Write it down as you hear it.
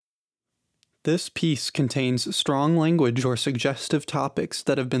This piece contains strong language or suggestive topics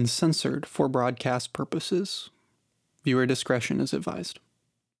that have been censored for broadcast purposes. Viewer discretion is advised.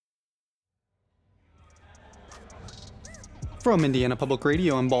 From Indiana Public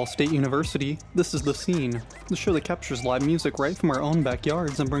Radio and Ball State University, this is The Scene, the show that captures live music right from our own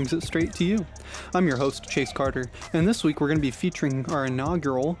backyards and brings it straight to you. I'm your host, Chase Carter, and this week we're going to be featuring our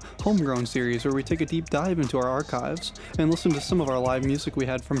inaugural Homegrown series where we take a deep dive into our archives and listen to some of our live music we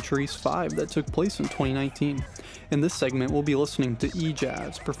had from Therese 5 that took place in 2019. In this segment, we'll be listening to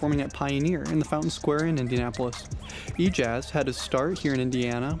Ejaaz performing at Pioneer in the Fountain Square in Indianapolis. Ejaaz had his start here in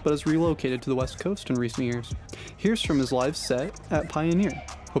Indiana, but has relocated to the West Coast in recent years. Here's from his live set at Pioneer.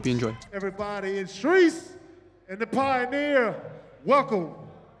 Hope you enjoy. Everybody, it's Therese and the Pioneer. Welcome,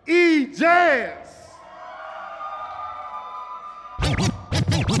 Ejaaz.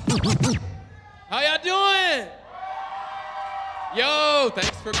 How y'all doing? Yo,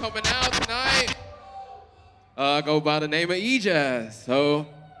 thanks for coming out tonight. I go by the name of Ejaaz. So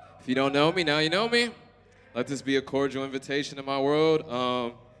if you don't know me, now you know me. Let this be a cordial invitation to my world.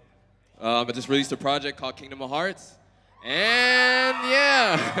 I just released a project called Kingdom of Hearts. And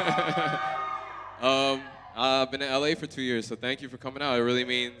yeah. I've been in LA for 2 years, so thank you for coming out. It really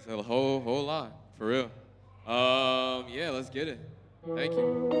means a whole lot, for real. Yeah, let's get it. Thank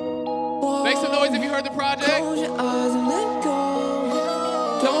you. Make some noise if you heard the project. Close your eyes and let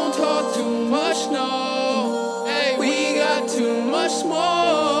go. Don't talk too much, no. Hey, we got too much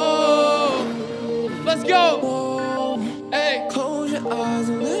smoke. Let's go. Hey. Close your eyes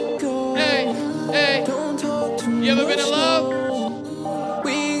and let go. Hey, hey. Don't talk too much. You ever been in love?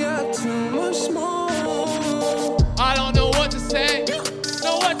 We got too much smoke. I don't know what to say.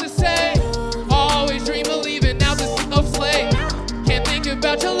 Know what to say. Always dream of leaving, now this is no slave. Can't think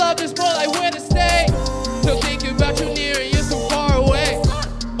about your love, just more like where to stay. Still think about you near and you're so far away.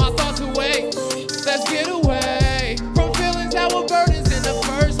 My thoughts away, let's get away from feelings that were burdens in the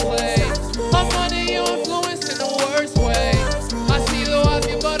first place. I'm under your influence in the worst way. I see the wild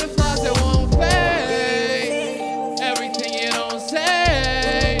butterflies that won't fade. Everything you don't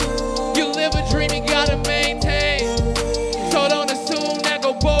say. You live a dream you gotta maintain. So don't assume that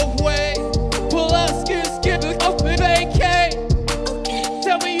go both ways. Pull up, skip, up and vacate.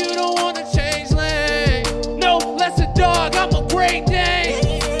 Tell me you don't wanna change lane. No, less a dog, I'm a Great Dane.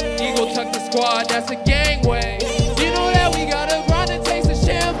 Eagle tuck the squad, that's a gangway. You know that we gotta grind and taste the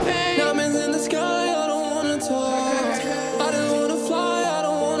champagne. Diamonds in the sky, I don't wanna talk. I just wanna fly, I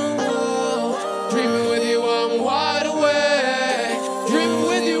don't wanna walk. Dreaming with you, I'm wide awake. Dreaming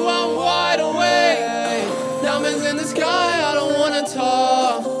with you, I'm wide awake. Diamonds in the sky, I don't wanna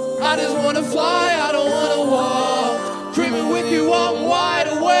talk. I just wanna fly, I don't wanna walk. Dreaming with you, I'm wide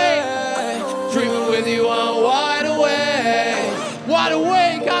awake. Dreaming with you, I'm wide awake. Wide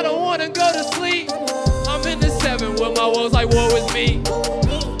awake, I don't wanna go to sleep. I'm in the 7 with my woes like war with me.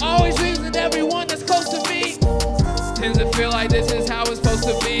 Always reason everyone that's close to me. Tends to feel like this is how it's supposed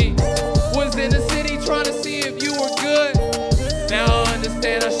to be. Was in the city trying to see if you were good. Now I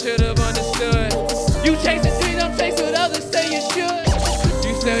understand I should have understood. You chasing dreams, I'm chasing what others say you should.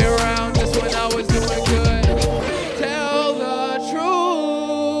 You stay around just when I was doing good. Tell the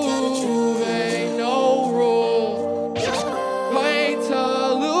truth, ain't no rule. Play to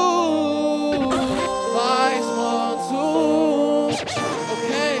lose, life's monsoon.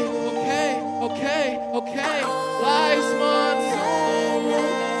 Okay, life's monsoon.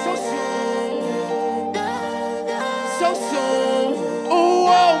 So soon. Ooh,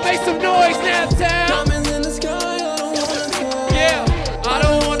 oh, make some noise now, town. Diamonds in the sky, I don't wanna talk. Yeah, I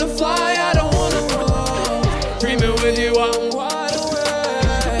don't wanna fly, I don't wanna fall. Dreaming with you, I'm Wide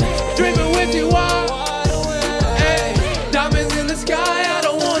awake. dreaming with you, I'm Wide awake. hey. Diamonds in the sky, I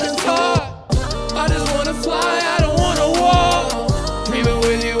don't wanna talk. I just wanna fly, I don't wanna walk. Dreaming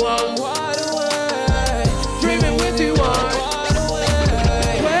with you, I'm Wide awake. dreaming with you, I'm Wide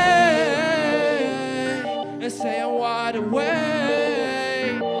awake. awake. They say I'm wide awake.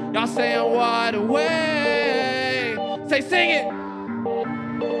 Y'all say I'm wide awake. Say sing it.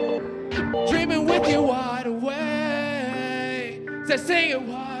 Dreaming with you wide awake. Say sing it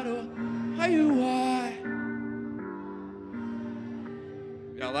wide awake. Are you wide?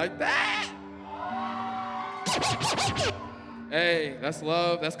 Y'all like that? Hey, that's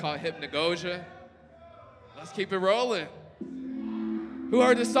love. That's called hypnagogia. Let's keep it rolling. Who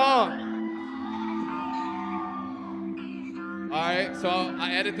heard the song? All right, so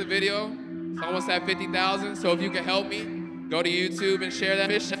I edit the video. It's almost at 50,000, so if you can help me, go to YouTube and share that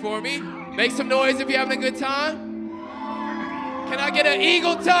mission for me. Make some noise if you're having a good time. Can I get an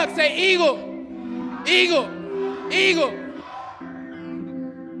eagle tuck? Say eagle, eagle, eagle.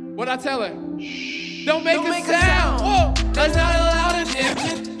 What I tell her? Don't make a sound. Whoa, that's not allowed in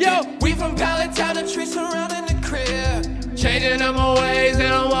here. Yo, We from Pallet Town, the trees surrounding the crib. changing up my ways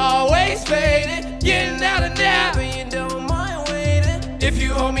and I'm always fading. Getting out of now. But you don't mind waiting. If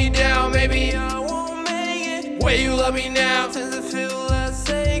you hold me down, maybe I won't make it. way you love me now. Tends to feel less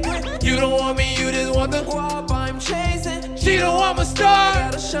sacred. You don't want me, you just want the. Guap I'm chasing. She don't want my star.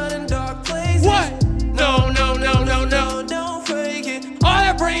 Gotta shine in dark places. What? No, no, no, no, no. No, don't fake it. All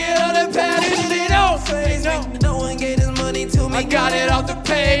that bring it on the pad is she don't Face no. me. No one gave this money to me. I got it off the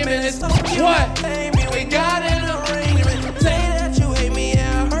pavement. It's what? Pay me. We got an arrangement. Say that you hate me,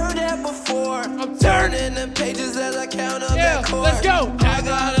 yeah, I heard that before. I'm turning. Turning the pages as I count up Yeah, that chord. let's go. I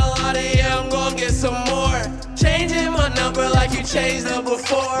got a lot of yeah, I'm gonna get some more. Changing my number like you changed it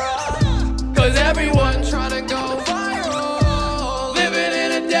before. Cause everyone Tryna go viral. living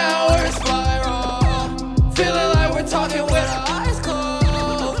in a downward spiral. Feeling like we're talking with our Eyes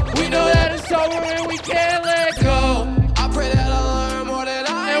closed. We know that it's over and we can't let go. I pray that I learn more than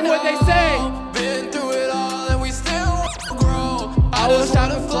I And know. what they say? Been through it all and we still grow. I was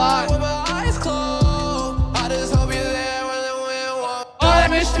trying to fly. with my eyes closed. I just hope you're there when the wind walks. All that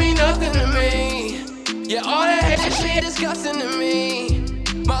bitch mean nothing to me. Yeah, all that hate and shit disgusting to me.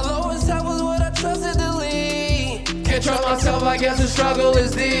 My lowest self was what I trusted to lead. Can't trust myself, I guess the struggle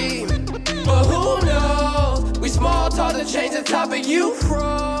is deep. But who knows? We small talk to change the topic, you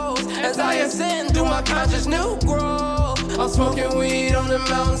froze. As I ascend through my conscious new growth. I'm smoking weed on the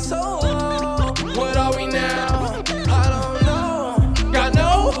mountain so low. What are we now? I don't know. Got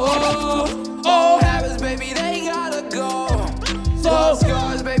no hope. Old habits, baby, they gotta go. Slow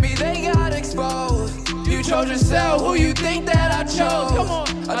scars, baby, they got exposed. You chose yourself, who you think that I chose? Come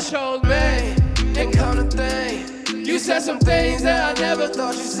on, I chose me, and come to think, you said some things that I never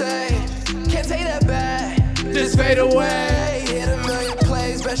thought you'd say. Can't take that back. just fade away. Hey, hit a million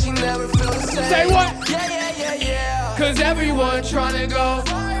plays, but she never feel the same. Say what? Yeah, yeah, yeah, yeah. Cause everyone trying to go.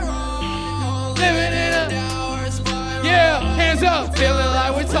 Viral. Living in a, Downward spiral. yeah, hands up, feeling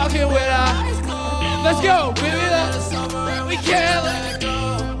like we're talking with our. Eyes closed. Let's go, baby, It's summer and we can't let go.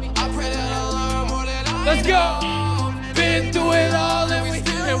 I pray that I learn more than I Let's go. know. Been through it all and we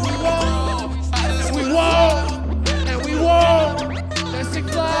won't. I just We wanna won't. And we won't. Let's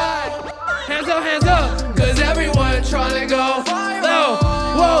glide. Hands up, cause everyone trying to go. Low.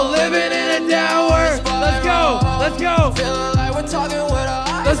 Whoa, living in a downward. Let's go. Feeling like we're talking with our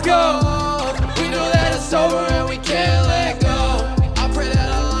eyes Let's go. closed. We know that it's over and we can't let go. I pray that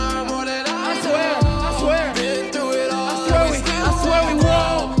I learn more than I swear. Been through it all. I swear we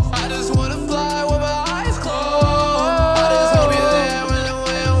won't. I just wanna fly with my eyes closed. I just hope you're there when the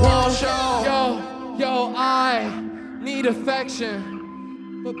wind won't show. Yo, I need affection.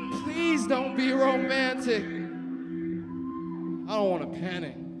 But please don't be romantic. I don't want to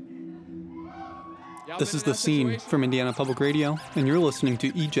panic. Y'all This been is in The that Scene situation? from Indiana Public Radio, and you're listening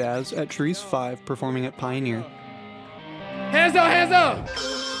to Ejaaz at Trees 5 performing at Pioneer. Hands up.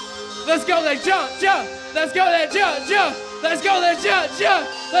 Let's go, let's jump. Let's go, let's jump. Let's go, let's jump.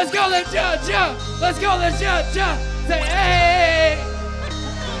 Let's go, let's jump. Let's go, let's jump. Say hey.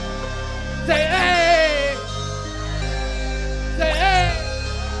 Say hey. Say hey.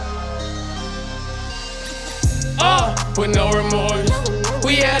 With no remorse.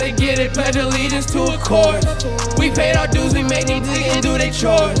 We had to get it, pledge allegiance to a course. We paid our dues, we made them dig and do their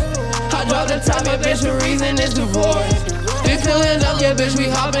chores. I dropped the top, my bitch, the reason is divorce. They filling up, yeah, bitch, we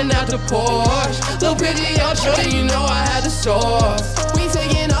hopping out the Porsche. Little piggy, I'll show you know I had the sauce. We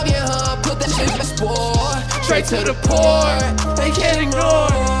taking off, yeah, put that shit in sport. Straight to the port, they can't ignore.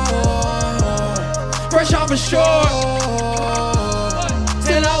 Fresh off a shore,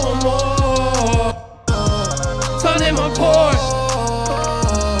 10 hour more. Sun in my pores,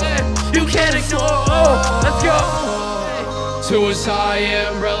 you can't ignore. Let's go. Suicide,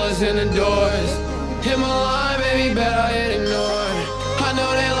 yeah, umbrellas in the doors. Hit my line, baby, bet I hit ignore. I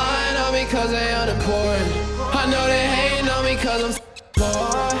know they lying on me cause they unimportant. I know they hating on me cause I'm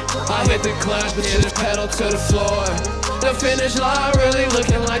bored. I hit the clutch, but hit the pedal to the floor. The finish line really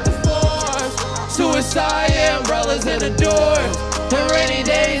looking like the Forbes. Suicide, yeah, umbrellas in the doors. And rainy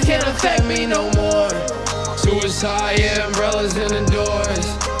days can't affect me no more. Suicide, yeah, umbrellas in the doors.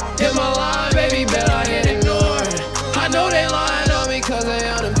 Hit my line, baby, bet I hit ignore. I know they lying on me cause they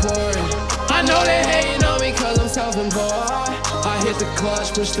unimportant. I know they hating on me cause I'm self-employed. I hit the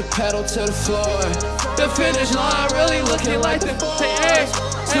clutch, push the pedal to the floor. The finish line really looking like the hey,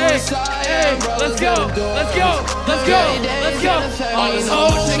 suicide, hey, let's go. All these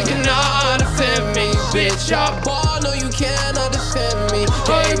hoes thinking nah, defend me. Bitch, I ball, no you cannot defend me.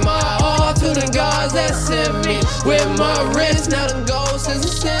 Gave my all to the gods that sent me. With my wrist, now them ghosts is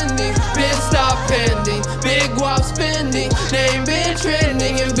ascending.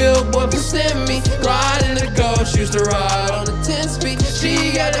 used to ride on the 10-speed.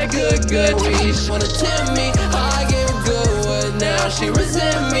 She got that good weed. She wanna tempt me, I gave her good wood. Now she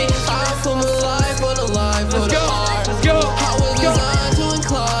resent me. I put my life on the line for the heart. Let's go. I was designed to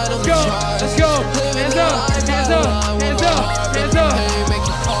incline on the charts. Let's go. Hands up. Hands up. Hands up. Hands up. Make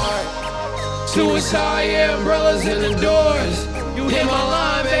it hard. Suicide, yeah, umbrellas in the doors. You hit my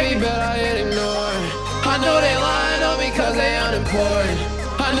line, baby, bet I hit ignore. I know they lying on me cause they unemployed.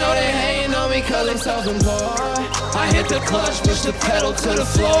 I know they hating on me cause they self-employed. I hit the clutch, push the pedal to the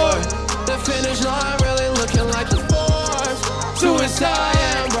floor. The finish line really looking like the Forbes. Suicide,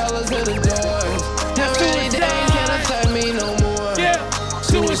 yeah, umbrellas in the doors. And rainy days can't affect me no more.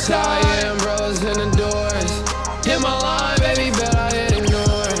 Suicide, yeah, umbrellas in the doors. Hit my line, baby, bet I hit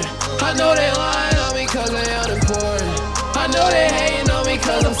ignore. I know they lying on me cause they unemployed. I know they hating on me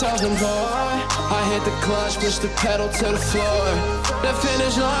cause I'm self-employed. I hit the clutch, push the pedal to the floor. The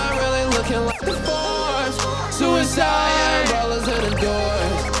finish line really looking like the Forbes. Suicide, umbrellas in the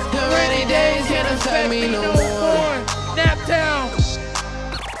doors. And rainy days can't affect me no more. Naptown.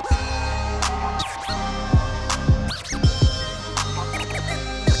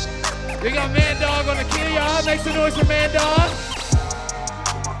 We got Man Dog on the key, y'all. Make some noise for Man Dog.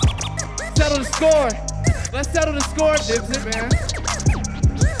 Settle the score. Let's settle the score, Dipset, man. I'm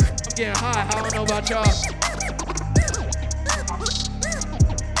getting high. I don't know about y'all.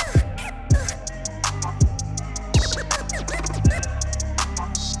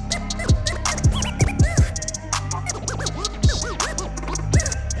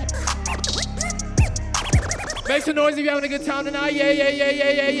 Make some noise if you're having a good time tonight. Yeah, yeah, yeah,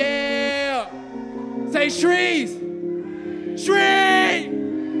 yeah, yeah, yeah. Say Shrees. Shree!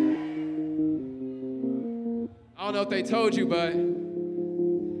 I don't know if they told you, but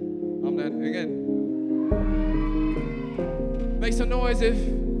I'm not, again. Make some noise if,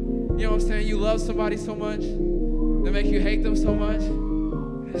 you know what I'm saying, you love somebody so much, that make you hate them so much.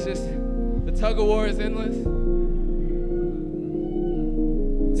 It's just, the tug of war is endless.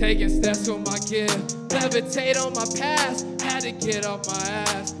 Taking steps with my gift, levitate on my past. Had to get off my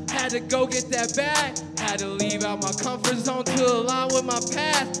ass, had to go get that bag. Had to leave out my comfort zone to align with my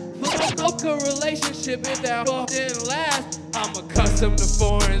past. Fuck a relationship if that fuck didn't last. I'm accustomed to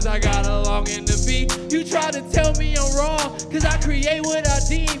foreigns, I got a longing to be. You try to tell me I'm wrong, cause I create what I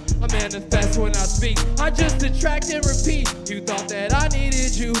deem. I manifest when I speak, I just attract and repeat. You thought that I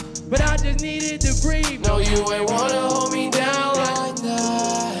needed you, but I just needed to breathe. No, you ain't wanna hold me down like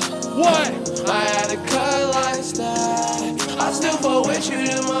that. What? I had to cut like that. I still fuck with you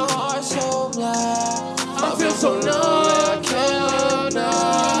till my heart so black. I feel so numb, I can't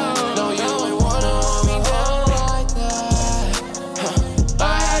now. No, you ain't wanna hold me down like that.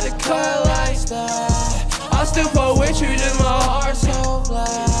 I had to cut like that. I still fuck with you till my heart so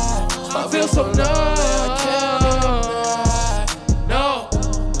black. I feel so numb, I can't no.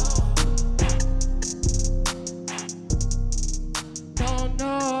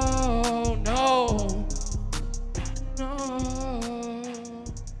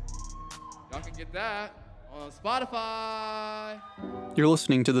 Y'all can get that on Spotify. You're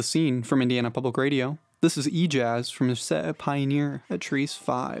listening to The Scene from Indiana Public Radio. This is Ejaaz from his set at Pioneer at Trees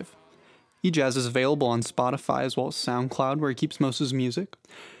 5. Ejaaz is available on Spotify as well as SoundCloud, where he keeps most of his music.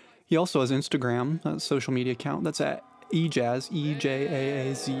 He also has Instagram, a social media account that's at Ejaaz,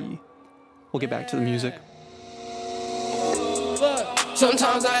 E-J-A-A-Z. We'll get back to the music.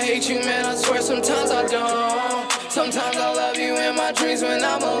 Sometimes I hate you, man, I swear sometimes I don't. Sometimes I love you in my dreams when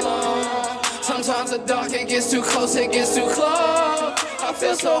I'm alone. Sometimes the dark, it gets too close, it gets too close. I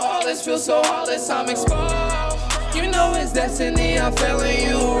feel so heartless, I'm exposed. You know it's destiny, I fell in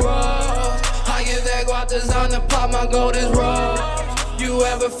you rose. I give that guap design to pop, my gold is rose. You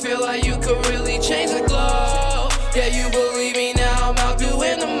ever feel like you could really change the globe? Yeah, you believe me now, I'm out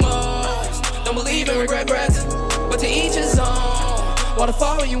doing the most. Don't believe in regrets, but to each his own.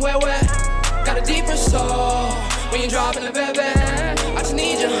 Waterfall when you wet, got a deeper soul. When you drop in the bed, I just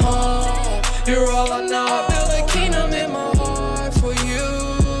need you home. You're all I know, I build a kingdom in my heart for you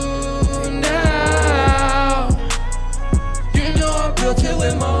now. You know I built it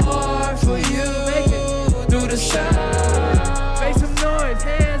with my heart for you. Make it through the sound. Make some noise,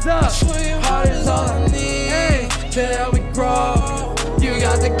 hands up. I swear your heart is all I need to help me grow. You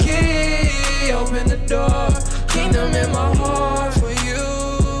got the key, open the door. Kingdom in my heart for you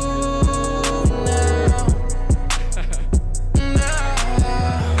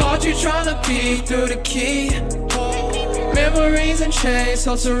now. Caught you trying to peek through the key. Memories and change,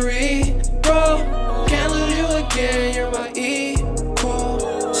 so cerebral. Can't lose you again, you're my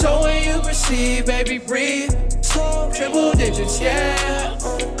equal. So when you perceive, baby, breathe. Slow, triple digits, yeah.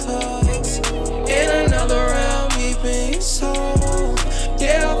 On the clocks, in another realm,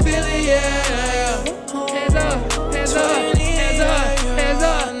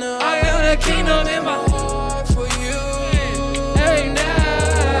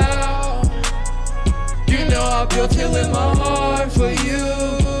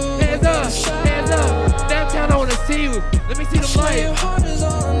 Your heart is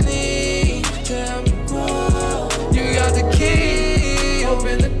all I need. Tell me why. You got the key,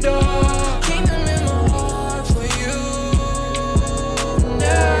 open the door. Keep them in my heart for you.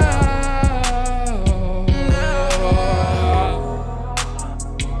 Now.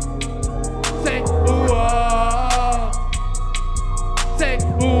 Say, ooh, oh. Say,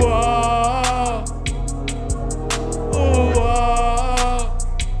 ooh, oh. Ooh, oh.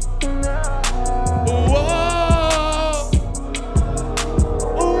 Ooh, oh.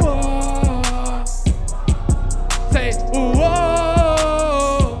 Ooh, oh. Say, ooh, oh.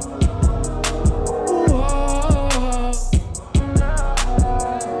 Ooh, oh.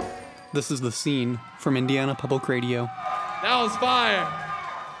 This is The Scene from Indiana Public Radio. That was fire.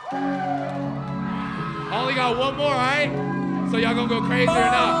 I only got one more, alright? So y'all gonna go crazy or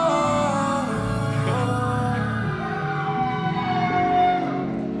not?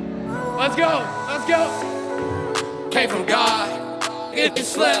 Let's go, let's go. Came from God, get you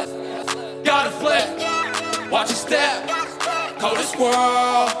slept. Gotta flip, watch your step. Coldest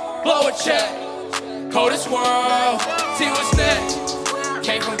world, blow a check. Coldest world, see what's next.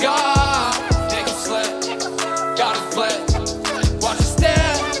 Came from God, get you slept. Gotta flip, watch your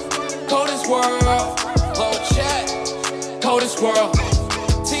step. Coldest world, blow a check. Coldest world,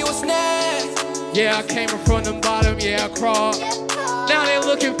 see what's next. Yeah, I came from the bottom, yeah, I crawled. Now they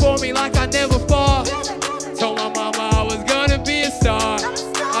looking for me like I never fall. Told my mama I was gonna be a star.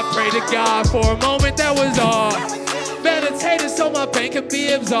 I prayed to God for a moment that was all. Meditated so my pain could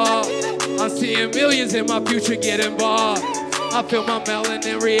be absorbed. I'm seeing millions in my future get involved. I feel my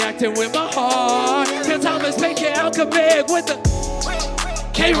melanin reacting with my heart. Till Thomas Paine can alchemic with the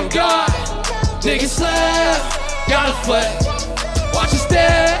Came from God, nigga slap. Gotta flex, watch your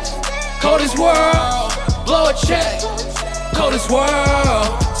step. Coldest world, blow a check. Coldest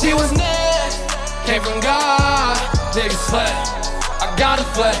world, see what's next. Came from God, nigga slap. I gotta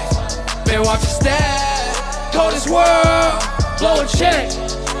flex, man, watch your step. Coldest world, blow a check.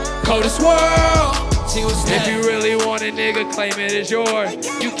 Coldest world, see what's next. If you really want it, nigga, claim it as yours.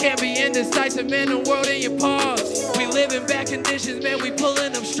 You can't be indecisive, man, the world in your paws. We live in bad conditions, man, we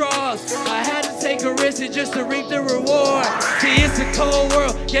pulling them straws. I had to take a risk just to reap the reward. See, it's a cold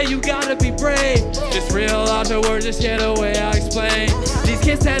world, yeah, you gotta be brave. Just real out the words, just hear the way I explain. These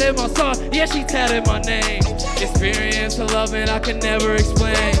kids tatted my song, yeah, she tatted my name. Experience of loving I can never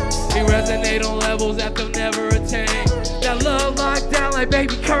explain. We resonate on levels that they'll never attain. That love locked down like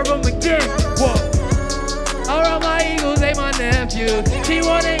baby, curve them again. Whoa. Around my eagles, they my nephew. She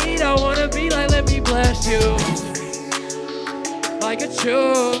wanna eat, I wanna be like, let me bless you. Like a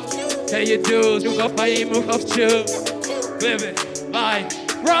chew, pay your dues, you go pay your move off chew. Living life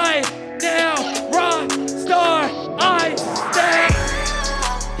right now, rock star, I stay.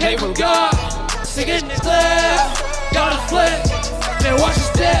 Came from God, singing this left. Gotta flip, then watch your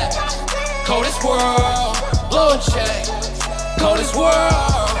step. Coldest world, blow a check. Coldest world,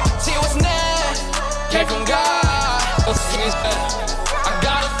 see what's next. Came from God, let's sing his back. I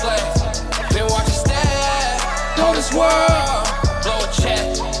gotta flex, then watch your step. Coldest world, blow a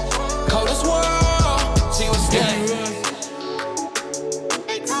check. Coldest world, see what's next.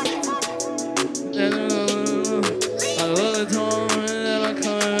 I love the tone that I'm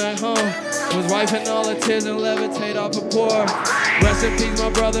coming back home. Was wiping all the tears and levitate off a pour. Rest in peace, my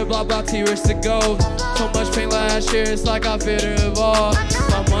brother, blah blah T-Rich to go. So much pain last year, it's like I fear to evolve.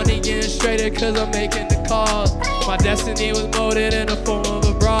 My money getting straighter cause I'm making the calls. My destiny was molded in the form of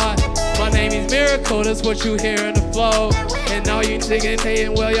a bride. My name is Miracle, that's what you hear in the flow. And now you niggas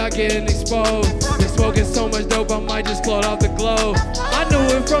hating, well y'all getting exposed. Been smoking so much dope, I might just float off the globe. I knew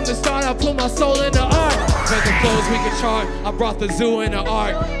it from the start, I put my soul in the art. Met the flows we could chart, I brought the zoo in the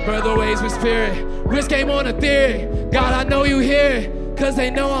art. Brother ways with spirit, risk game on a theory. God, I know you hear it, cause they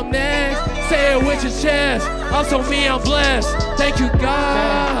know I'm next. Say it with your chest, I'm so me, I'm blessed. Thank you,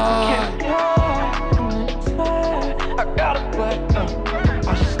 God. I gotta play,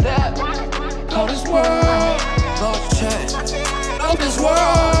 I step. Coldest world, blow a check. Of this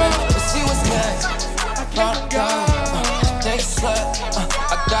world, let's see what's next. From God, next slap.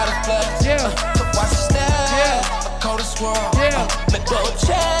 I gotta flex, watch your step. Coldest world, blow a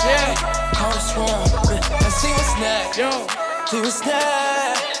check. Coldest world, let's see what's next. See what's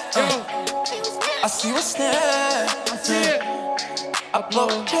next. I see what's next. I see it. I blow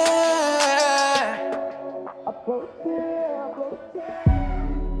a check.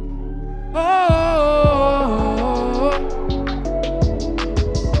 Oh,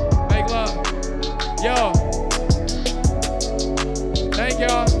 make love. Yo. Thank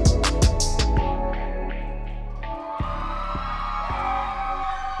y'all.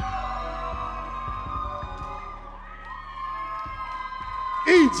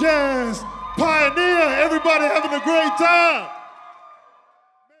 Ejaaz, Pioneer. Everybody having a great time.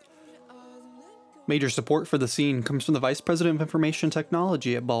 Major support for The Scene comes from the Vice President of Information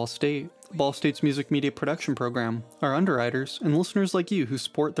Technology at Ball State, Ball State's music media production program, our underwriters, and listeners like you who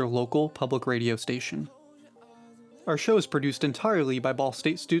support their local public radio station. Our show is produced entirely by Ball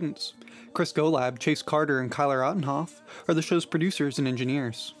State students. Chris Golab, Chase Carter, and Kyler Ottenhoff are the show's producers and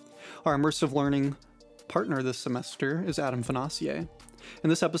engineers. Our immersive learning partner this semester is Adam Fonacier.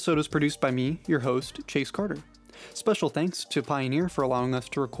 And this episode is produced by me, your host, Chase Carter. Special thanks to Pioneer for allowing us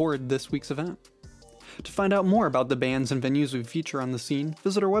to record this week's event. To find out more about the bands and venues we feature on The Scene,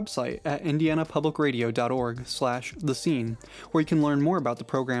 visit our website at indianapublicradio.org/The Scene, where you can learn more about the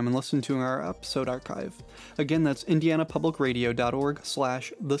program and listen to our episode archive. Again, that's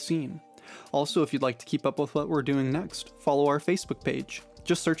indianapublicradio.org/The Scene. Also, if you'd like to keep up with what we're doing next, follow our Facebook page.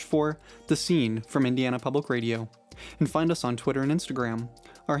 Just search for The Scene from Indiana Public Radio, and find us on Twitter and Instagram.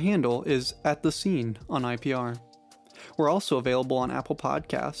 Our handle is @TheScene on IPR. We're also available on Apple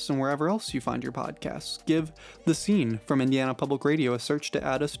Podcasts and wherever else you find your podcasts. Give The Scene from Indiana Public Radio a search to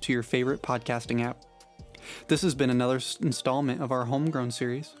add us to your favorite podcasting app. This has been another installment of our Homegrown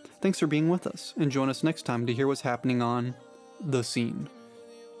series. Thanks for being with us, and join us next time to hear what's happening on The Scene.